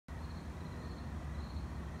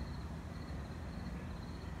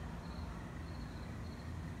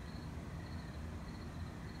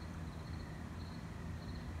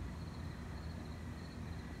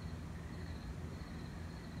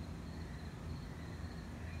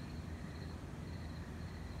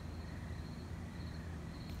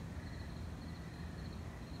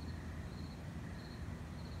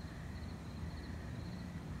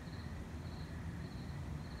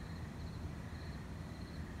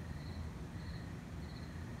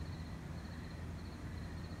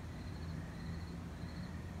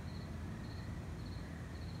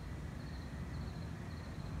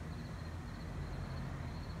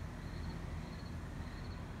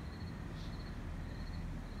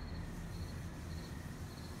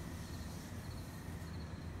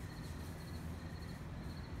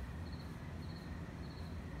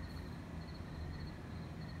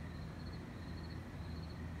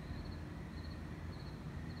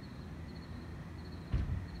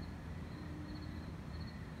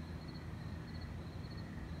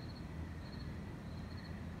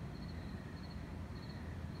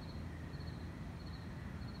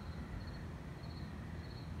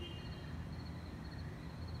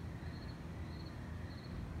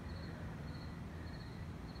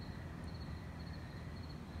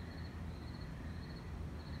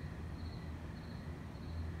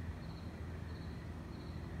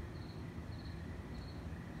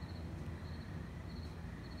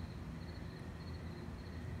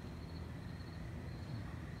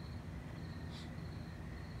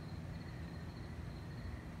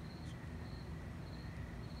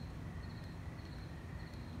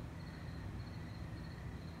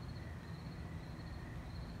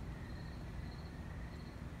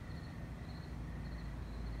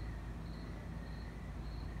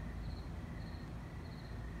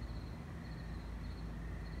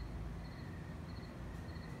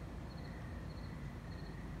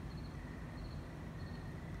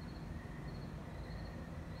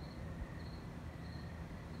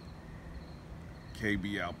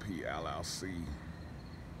KBLP LLC,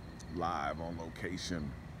 live on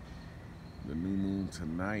location. The new moon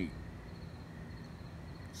tonight,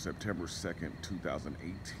 September 2nd,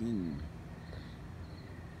 2018.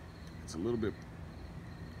 It's a little bit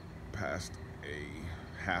past a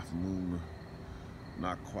half moon,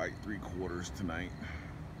 not quite 3/4 tonight.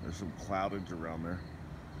 There's some cloudage around there.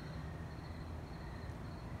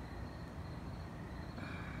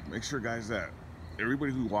 Make sure, guys, that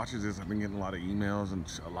everybody who watches this, I've been getting a lot of emails and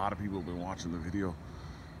a lot of people have been watching the video,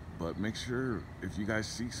 but make sure if you guys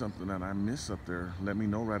see something that I miss up there, let me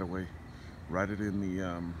know right away. Write it in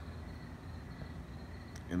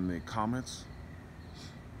the comments.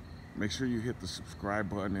 Make sure you hit the subscribe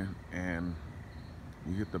button and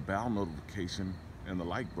you hit the bell notification and the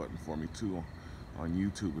like button for me too on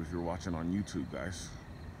YouTube if you're watching on YouTube, guys.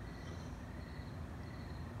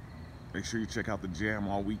 Make sure you check out the jam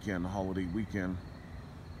all weekend, the holiday weekend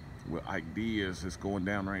with ideas. It's going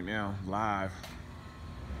down right now, live.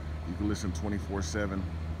 You can listen 24/7.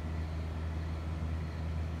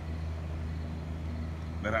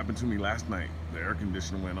 That happened to me last night. The air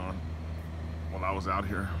conditioner went on while I was out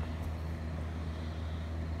here.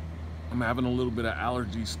 I'm having a little bit of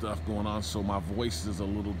allergy stuff going on, so my voice is a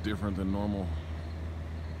little different than normal,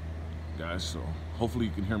 guys. So hopefully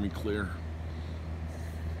you can hear me clear.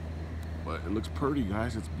 But it looks pretty,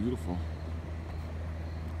 guys. It's beautiful.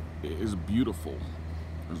 It is beautiful,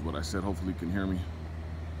 is what I said. Hopefully you can hear me.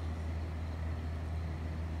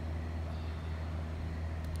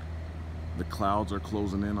 The clouds are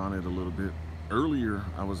closing in on it a little bit. Earlier,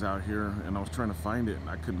 I was out here and I was trying to find it, and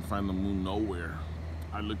I couldn't find the moon nowhere.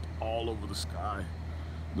 I looked all over the sky.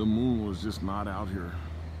 The moon was just not out here.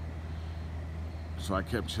 So I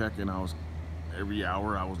kept checking. Every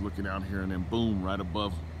hour I was looking out here, and then boom, right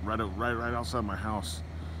above, right outside my house,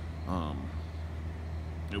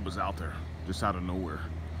 it was out there, just out of nowhere.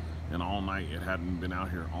 And all night, it hadn't been out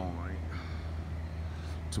here all night.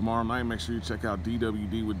 Tomorrow night, make sure you check out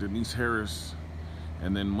DWD with Denise Harris.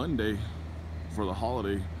 And then Monday, for the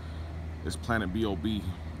holiday, is Planet BOB.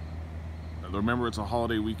 Remember, it's a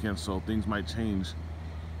holiday weekend, so things might change.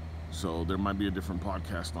 So there might be a different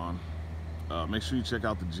podcast on. Make sure you check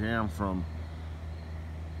out the jam from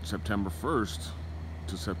September 1st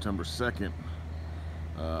to September 2nd.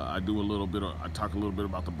 I talk a little bit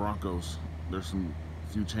about the Broncos. There's some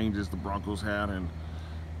few changes the Broncos had, and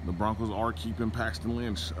the Broncos are keeping Paxton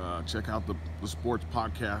Lynch. Check out the sports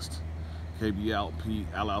podcast, KBLP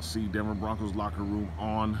LLC, Denver Broncos Locker Room,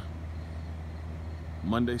 on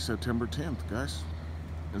Monday, September 10th, guys.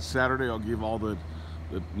 And Saturday, I'll give all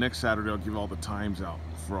next Saturday, I'll give all the times out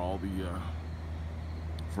for all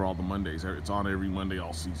the Mondays. It's on every Monday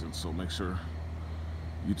all season, so make sure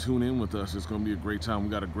you tune in with us. It's going to be a great time. We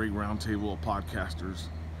got a great roundtable of podcasters: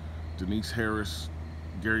 Denise Harris,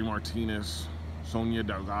 Gary Martinez, Sonia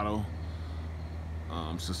Delgado,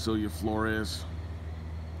 Cecilia Flores.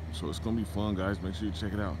 So it's going to be fun, guys. Make sure you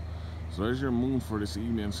check it out. So there's your moon for this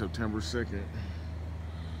evening, September 2nd,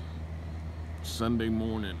 Sunday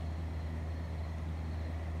morning.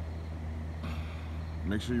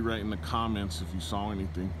 Make sure you write in the comments if you saw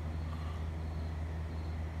anything.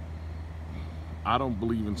 I don't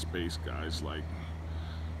believe in space, guys. Like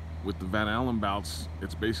with the Van Allen belts,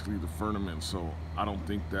 it's basically the firmament, so I don't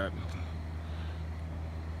think that.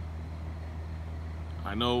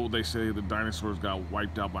 I know they say the dinosaurs got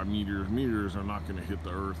wiped out by meteors. Meteors are not going to hit the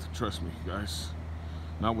Earth. Trust me, guys.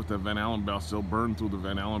 Not with the Van Allen belts. They'll burn through the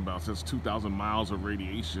Van Allen belts. That's 2,000 miles of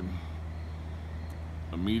radiation.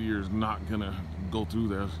 A meteor is not gonna go through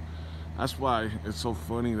that. That's why it's so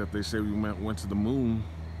funny that they say we went to the moon.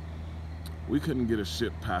 We couldn't get a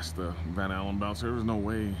ship past the Van Allen belts. There was no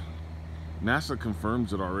way. NASA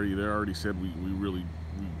confirms it already. They already said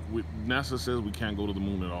NASA says we can't go to the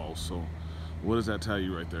moon at all. So what does that tell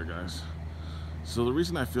you right there, guys? So the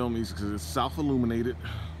reason I film these is because it's self-illuminated,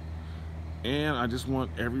 and I just want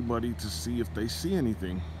everybody to see if they see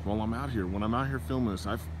anything while I'm out here. When I'm out here filming this,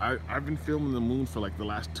 I've been filming the moon for like the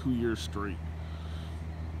last 2 years straight.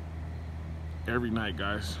 Every night,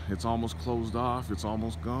 guys. It's almost closed off. It's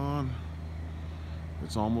almost gone.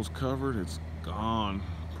 It's almost covered. It's gone,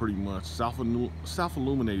 pretty much.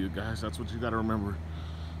 Self-illuminated, guys. That's what you got to remember.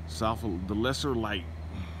 The lesser light.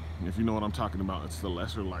 If you know what I'm talking about, it's the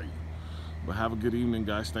lesser light. But have a good evening,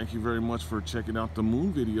 guys. Thank you very much for checking out the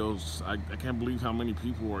moon videos. I can't believe how many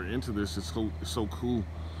people are into this. It's so cool.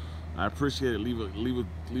 I appreciate it. Leave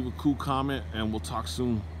a cool comment, and we'll talk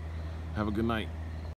soon. Have a good night.